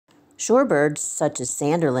Shorebirds, such as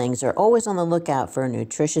sanderlings, are always on the lookout for a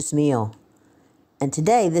nutritious meal. And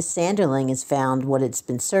today, this sanderling has found what it's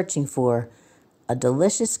been searching for, a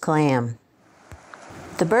delicious clam.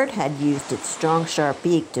 The bird had used its strong, sharp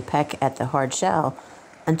beak to peck at the hard shell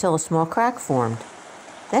until a small crack formed.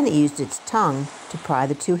 Then it used its tongue to pry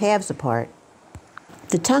the two halves apart.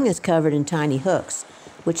 The tongue is covered in tiny hooks,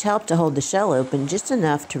 which help to hold the shell open just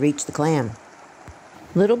enough to reach the clam.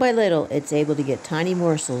 Little by little, it's able to get tiny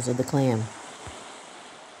morsels of the clam.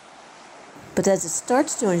 But as it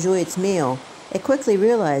starts to enjoy its meal, it quickly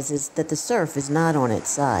realizes that the surf is not on its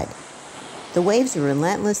side. The waves are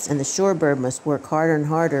relentless, and the shorebird must work harder and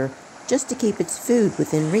harder just to keep its food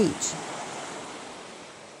within reach.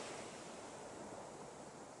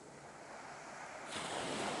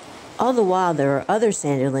 All the while, there are other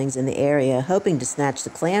sanderlings in the area hoping to snatch the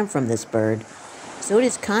clam from this bird, so it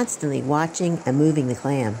is constantly watching and moving the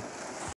clam.